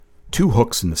2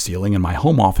 hooks in the ceiling, and my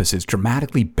home office is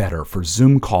dramatically better for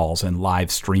Zoom calls and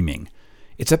live streaming.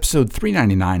 It's episode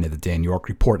 399 of the Dan York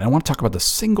Report, and I want to talk about the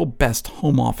single best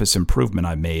home office improvement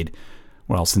I've made,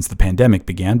 well, since the pandemic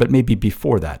began, but maybe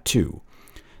before that too.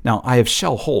 Now, I have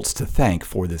Shel Holtz to thank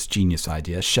for this genius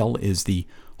idea. Shel is the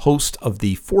host of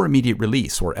the For Immediate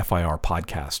Release, or FIR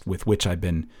podcast, with which I've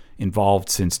been involved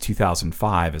since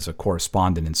 2005 as a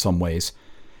correspondent in some ways.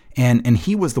 And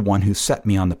he was the one who set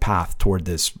me on the path toward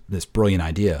this brilliant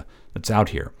idea that's out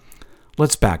here.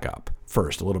 Let's back up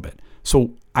first a little bit.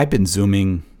 So I've been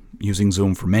using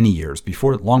Zoom for many years,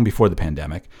 long before the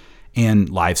pandemic, and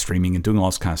live streaming and doing all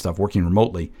this kind of stuff, working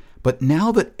remotely. But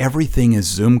now that everything is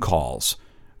Zoom calls,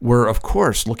 we're, of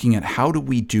course, looking at how do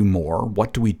we do more?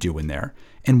 What do we do in there?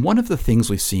 And one of the things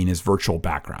we've seen is virtual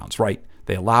backgrounds, right?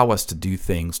 They allow us to do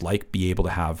things like be able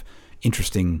to have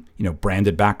interesting,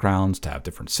 branded backgrounds, to have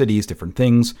different cities, different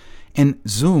things. And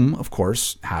Zoom, of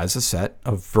course, has a set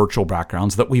of virtual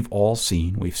backgrounds that we've all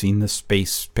seen. We've seen the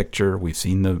space picture. We've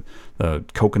seen the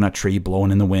coconut tree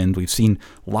blowing in the wind. We've seen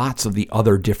lots of the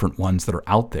other different ones that are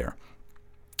out there.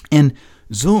 And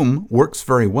Zoom works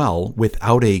very well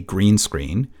without a green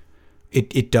screen.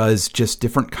 It does just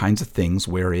different kinds of things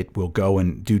where it will go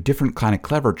and do different kind of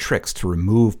clever tricks to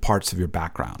remove parts of your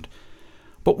background.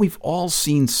 But we've all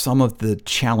seen some of the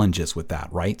challenges with that,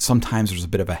 right? Sometimes there's a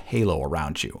bit of a halo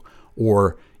around you,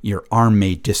 or your arm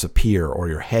may disappear, or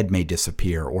your head may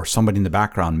disappear, or somebody in the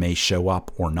background may show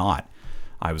up or not.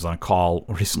 I was on a call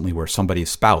recently where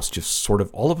somebody's spouse just sort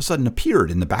of all of a sudden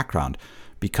appeared in the background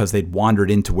because they'd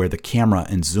wandered into where the camera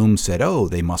and Zoom said, oh,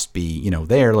 they must be,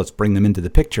 there, let's bring them into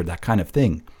the picture, that kind of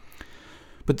thing.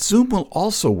 But Zoom will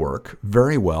also work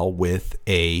very well with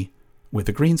a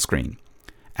green screen.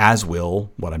 As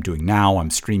will what I'm doing now. I'm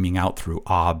streaming out through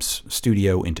OBS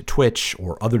Studio into Twitch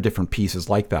or other different pieces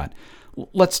like that.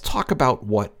 Let's talk about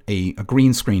what a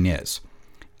green screen is.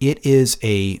 It's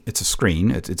a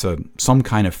screen. It's some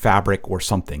kind of fabric or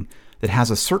something that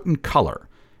has a certain color.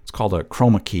 It's called a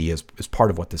chroma key as part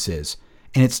of what this is.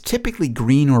 And it's typically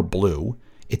green or blue.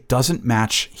 It doesn't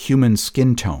match human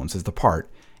skin tones as the part.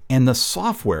 And the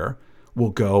software will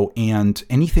go and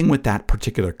anything with that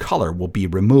particular color will be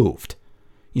removed.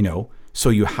 So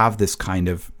you have this kind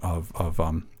of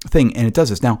thing, and it does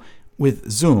this. Now, with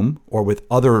Zoom or with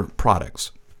other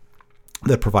products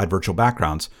that provide virtual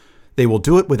backgrounds, they will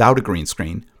do it without a green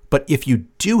screen. But if you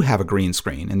do have a green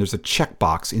screen, and there's a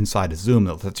checkbox inside of Zoom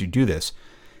that lets you do this,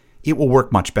 it will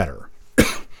work much better.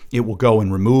 It will go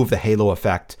and remove the halo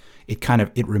effect.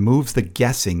 It removes the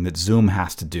guessing that Zoom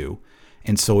has to do.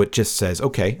 And so it just says,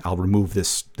 okay, I'll remove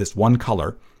this one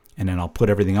color, and then I'll put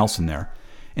everything else in there.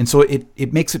 And so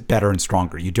it makes it better and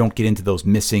stronger. You don't get into those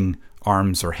missing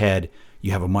arms or head.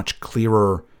 You have a much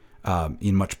clearer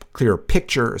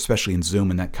picture, especially in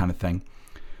Zoom and that kind of thing.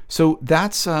 So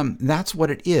that's what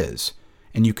it is.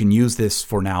 And you can use this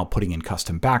for now putting in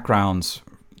custom backgrounds,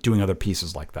 doing other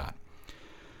pieces like that.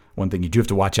 One thing you do have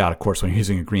to watch out, of course, when you're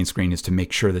using a green screen is to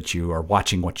make sure that you are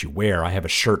watching what you wear. I have a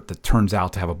shirt that turns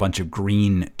out to have a bunch of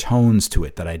green tones to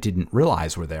it that I didn't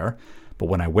realize were there. But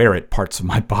when I wear it, parts of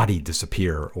my body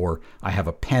disappear. Or I have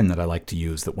a pen that I like to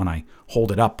use that when I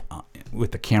hold it up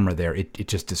with the camera there, it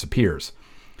just disappears.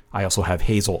 I also have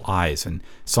hazel eyes, and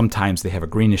sometimes they have a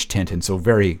greenish tint, and so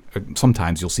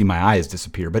sometimes you'll see my eyes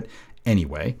disappear. But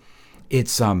anyway,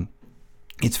 it's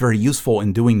very useful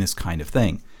in doing this kind of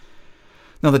thing.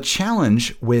 Now, the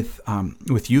challenge with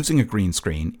using a green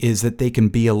screen is that they can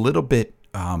be a little bit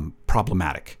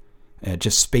problematic,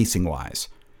 just spacing wise.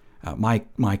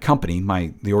 My company,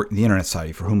 the Internet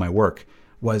Society for whom I work,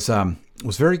 was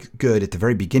very good at the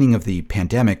very beginning of the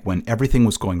pandemic when everything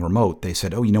was going remote. They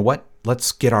said, oh, you know what?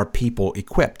 Let's get our people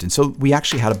equipped. And so we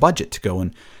actually had a budget to go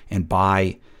and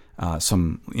buy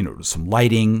some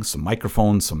lighting, some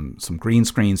microphones, some green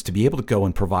screens to be able to go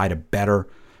and provide a better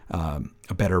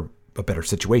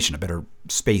situation, a better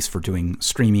space for doing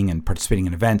streaming and participating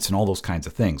in events and all those kinds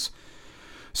of things.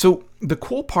 So the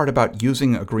cool part about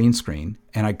using a green screen,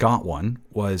 and I got one,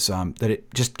 was that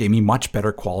it just gave me much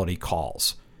better quality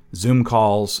calls. Zoom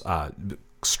calls,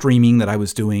 streaming that I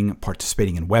was doing,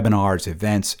 participating in webinars,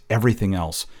 events, everything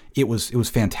else. It was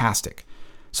fantastic.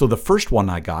 So the first one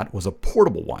I got was a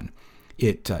portable one.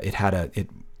 It's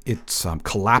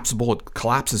collapsible. It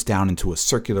collapses down into a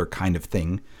circular kind of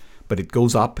thing, but it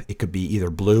goes up. It could be either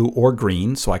blue or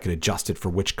green, so I could adjust it for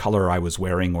which color I was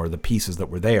wearing or the pieces that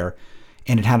were there.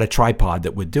 And it had a tripod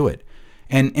that would do it,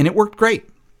 and it worked great.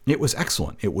 It was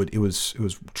excellent. It was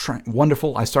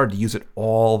wonderful. I started to use it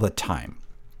all the time.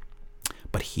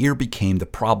 But here became the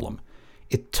problem.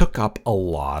 It took up a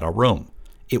lot of room.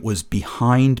 It was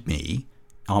behind me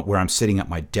where I'm sitting at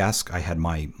my desk. I had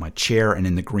my chair, and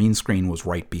then the green screen was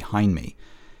right behind me.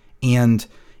 And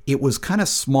it was kind of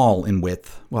small in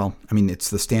width. Well, I mean, it's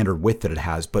the standard width that it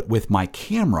has, but with my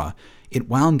camera, it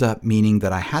wound up meaning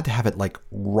that I had to have it like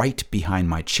right behind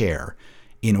my chair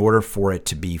in order for it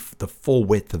to be the full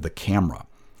width of the camera.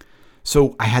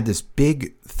 So I had this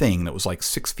big thing that was like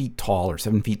 6 feet tall or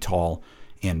 7 feet tall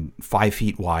and 5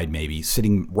 feet wide maybe,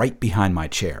 sitting right behind my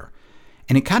chair.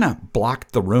 And it kind of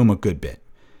blocked the room a good bit,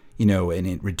 and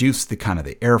it reduced the kind of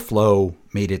the airflow,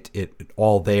 made it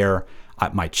all there.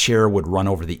 My chair would run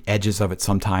over the edges of it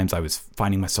sometimes. I was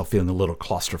finding myself feeling a little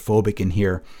claustrophobic in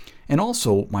here. And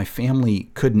also, my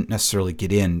family couldn't necessarily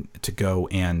get in to go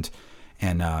and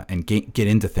get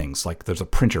into things. Like there's a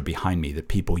printer behind me that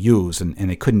people use, and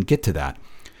they couldn't get to that.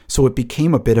 So it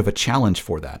became a bit of a challenge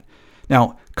for that.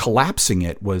 Now, collapsing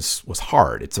it was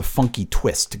hard. It's a funky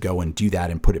twist to go and do that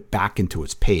and put it back into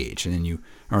its page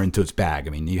or into its bag.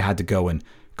 I mean, you had to go and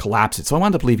collapse it. So I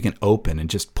wound up leaving it open and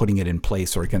just putting it in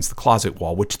place or against the closet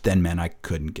wall, which then meant I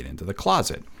couldn't get into the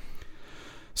closet.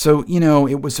 So,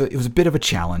 it was a bit of a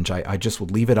challenge. I just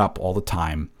would leave it up all the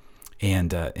time,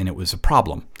 and it was a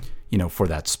problem, for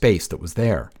that space that was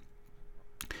there.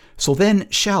 So then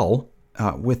Shell,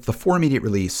 with the For Immediate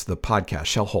Release, the podcast,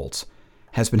 Shell Holtz,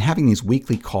 has been having these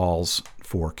weekly calls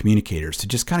for communicators to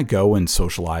just kind of go and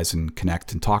socialize and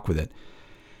connect and talk with it.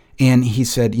 And he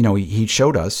said, he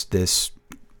showed us this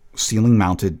ceiling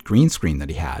mounted green screen that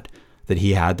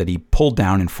he pulled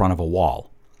down in front of a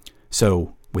wall.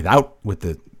 So with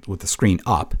the screen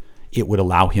up, it would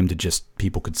allow him to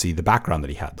people could see the background that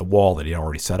he had, the wall that he had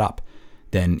already set up.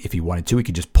 Then if he wanted to, he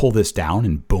could just pull this down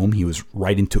and boom, he was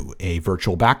right into a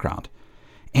virtual background.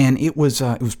 And it was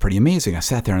pretty amazing. I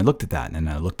sat there and I looked at that, and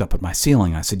I looked up at my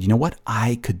ceiling. And I said, you know what?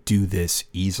 I could do this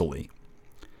easily.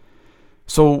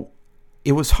 So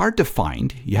it was hard to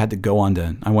find. You had to go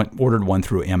ordered one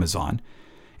through Amazon.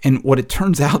 And what it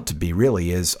turns out to be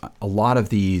really is a lot of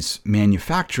these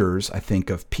manufacturers, I think,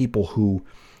 of people who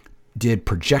did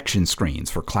projection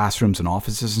screens for classrooms and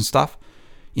offices and stuff,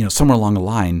 somewhere along the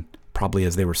line, probably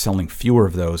as they were selling fewer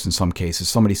of those in some cases,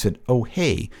 somebody said, oh,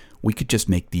 hey, we could just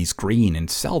make these green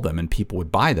and sell them and people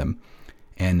would buy them.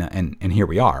 And here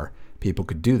we are. People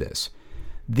could do this.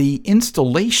 The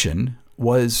installation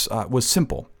was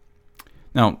simple.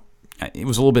 Now, it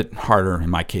was a little bit harder in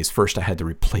my case. First, I had to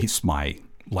replace my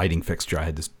lighting fixture. I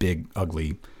had this big,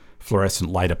 ugly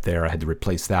fluorescent light up there. I had to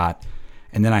replace that.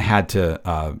 And then I had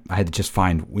to just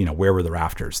find, where were the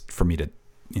rafters for me to,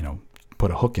 put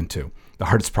a hook into. The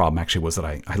hardest problem actually was that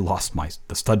I lost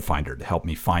the stud finder to help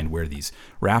me find where these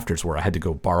rafters were. I had to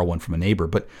go borrow one from a neighbor.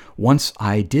 But once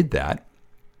I did that,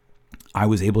 I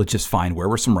was able to just find where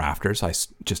were some rafters. I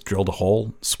just drilled a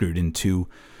hole, screwed in two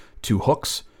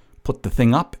hooks, put the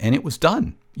thing up, and it was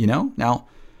done. Now,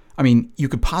 I mean, you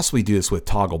could possibly do this with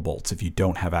toggle bolts if you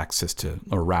don't have access to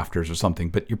or rafters or something,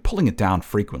 but you're pulling it down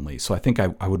frequently. So I think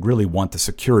I would really want the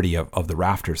security of the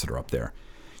rafters that are up there.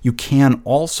 You can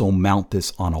also mount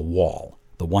this on a wall.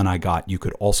 The one I got, you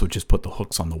could also just put the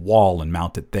hooks on the wall and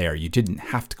mount it there. You didn't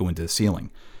have to go into the ceiling.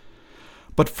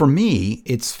 But for me,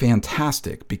 it's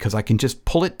fantastic because I can just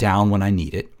pull it down when I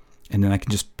need it, and then I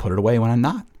can just put it away when I'm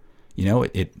not.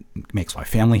 It makes my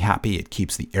family happy. It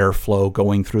keeps the airflow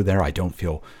going through there. I don't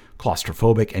feel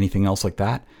claustrophobic, anything else like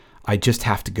that. I just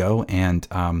have to go and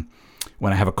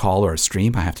when I have a call or a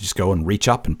stream, I have to just go and reach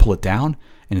up and pull it down,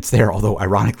 and it's there. Although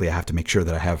ironically, I have to make sure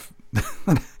that I have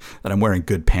that I'm wearing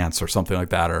good pants or something like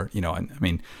that, or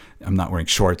I'm not wearing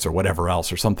shorts or whatever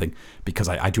else or something, because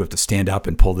I do have to stand up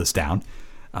and pull this down.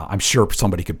 I'm sure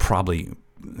somebody could probably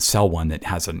sell one that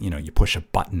has you push a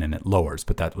button and it lowers,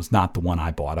 but that was not the one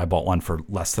I bought. I bought one for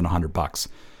less than $100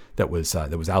 that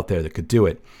was out there that could do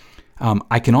it.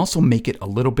 I can also make it a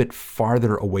little bit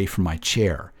farther away from my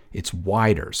chair. It's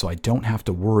wider, so I don't have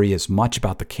to worry as much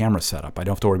about the camera setup. I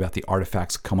don't have to worry about the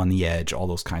artifacts that come on the edge, all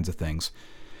those kinds of things.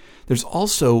 There's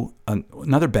also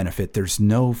another benefit. There's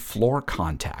no floor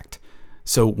contact.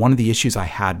 So one of the issues I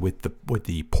had with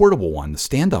the portable one, the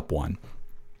stand-up one,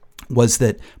 was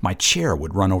that my chair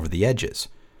would run over the edges.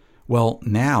 Well,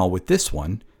 now with this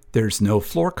one, there's no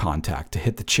floor contact to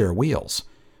hit the chair wheels.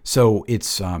 So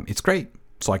it's great.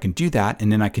 So I can do that,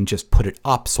 and then I can just put it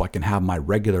up so I can have my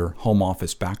regular home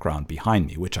office background behind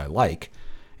me, which I like,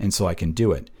 and so I can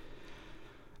do it.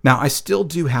 Now, I still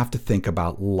do have to think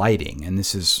about lighting, and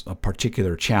this is a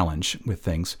particular challenge with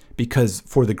things, because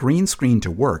for the green screen to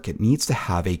work, it needs to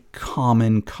have a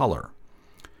common color.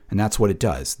 And that's what it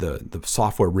does. The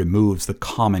software removes the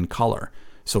common color.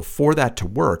 So for that to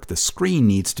work, the screen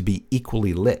needs to be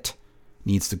equally lit.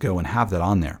 Needs to go and have that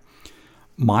on there.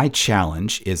 My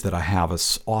challenge is that I have an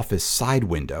office side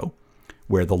window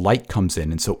where the light comes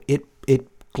in, and so it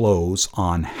glows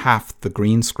on half the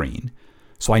green screen.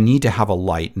 So I need to have a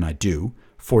light, and I do,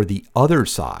 for the other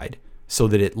side so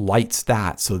that it lights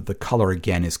that so that the color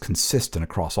again is consistent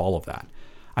across all of that.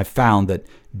 I found that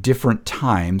different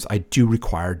times I do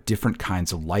require different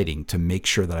kinds of lighting to make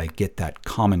sure that I get that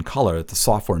common color that the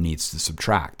software needs to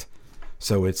subtract.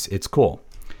 So it's cool.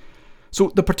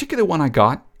 So the particular one I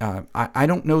got, I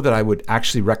don't know that I would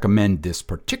actually recommend this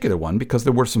particular one because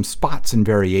there were some spots and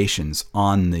variations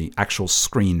on the actual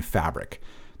screen fabric.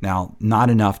 Now, not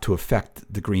enough to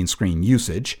affect the green screen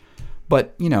usage,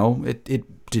 but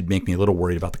it did make me a little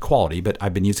worried about the quality, but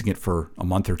I've been using it for a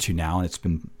month or two now, and it's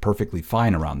been perfectly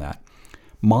fine around that.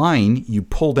 Mine, you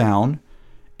pull down,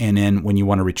 and then when you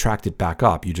want to retract it back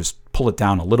up, you just pull it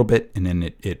down a little bit, and then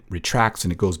it retracts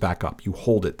and it goes back up. You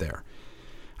hold it there.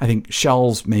 I think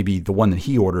Shell's, maybe the one that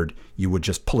he ordered, you would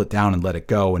just pull it down and let it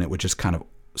go, and it would just kind of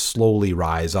slowly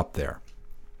rise up there.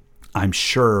 I'm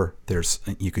sure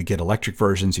you could get electric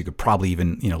versions. You could probably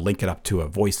even link it up to a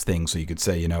voice thing, so you could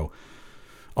say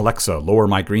Alexa, lower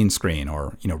my green screen,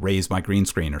 or raise my green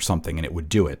screen or something, and it would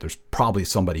do it. There's probably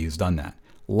somebody who's done that.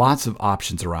 Lots of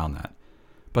options around that.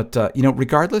 But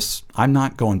regardless, I'm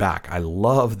not going back. I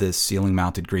love this ceiling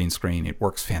mounted green screen. It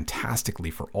works fantastically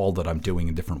for all that I'm doing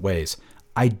in different ways.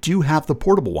 I do have the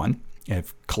portable one.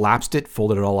 I've collapsed it,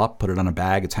 folded it all up, put it on a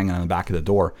bag. It's hanging on the back of the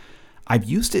door. I've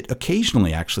used it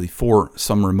occasionally, actually, for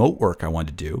some remote work I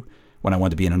wanted to do when I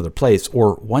wanted to be in another place.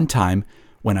 Or one time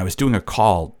when I was doing a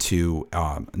call to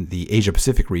the Asia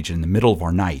Pacific region in the middle of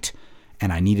our night,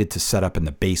 and I needed to set up in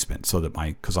the basement so that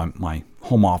my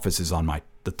home office is on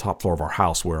the top floor of our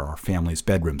house where our family's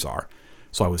bedrooms are.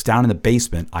 So I was down in the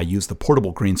basement. I used the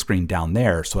portable green screen down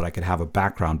there so that I could have a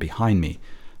background behind me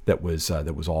that was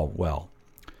all well.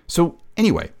 So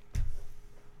anyway,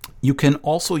 you can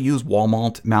also use wall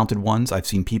mounted ones. I've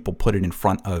seen people put it in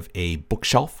front of a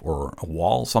bookshelf or a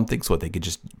wall, something, so that they could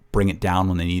just bring it down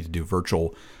when they need to do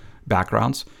virtual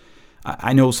backgrounds.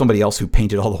 I know somebody else who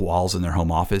painted all the walls in their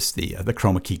home office the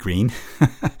chroma key green.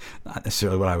 Not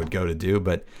necessarily what I would go to do,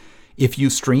 but if you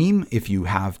stream, if you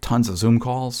have tons of Zoom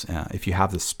calls, if you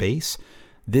have the space,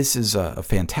 this is a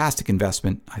fantastic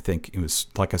investment. I think it was,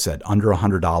 like I said, under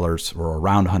 $100 or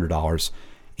around $100,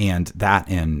 and that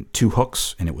and 2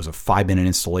 hooks, and it was a 5-minute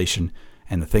installation,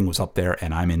 and the thing was up there,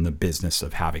 and I'm in the business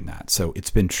of having that. So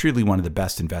it's been truly one of the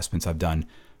best investments I've done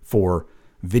for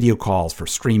video calls, for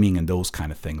streaming, and those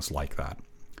kind of things like that.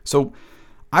 So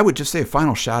I would just say a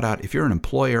final shout out. If you're an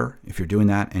employer, if you're doing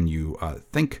that and you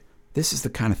think this is the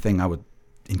kind of thing, I would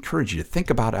encourage you to think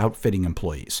about outfitting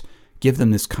employees. Give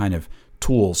them this kind of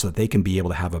tool so that they can be able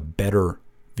to have a better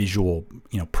visual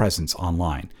presence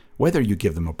online. Whether you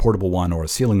give them a portable one or a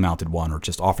ceiling mounted one or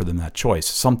just offer them that choice,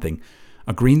 something,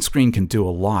 a green screen can do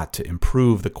a lot to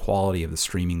improve the quality of the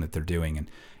streaming that they're doing.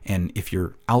 And if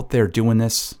you're out there doing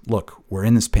this, look, we're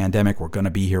in this pandemic. We're going to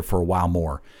be here for a while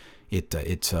more.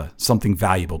 It's something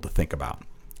valuable to think about.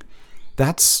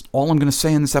 That's all I'm going to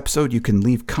say in this episode. You can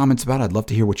leave comments about it. I'd love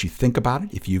to hear what you think about it.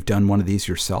 If you've done one of these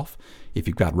yourself, if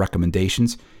you've got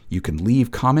recommendations, you can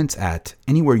leave comments at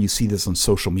anywhere you see this on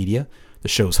social media. The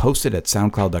show's hosted at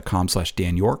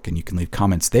soundcloud.com/Dan York, and you can leave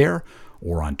comments there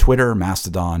or on Twitter,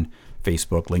 Mastodon,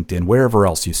 Facebook, LinkedIn, wherever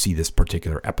else you see this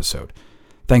particular episode.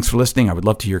 Thanks for listening. I would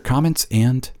love to hear your comments,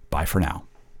 and bye for now.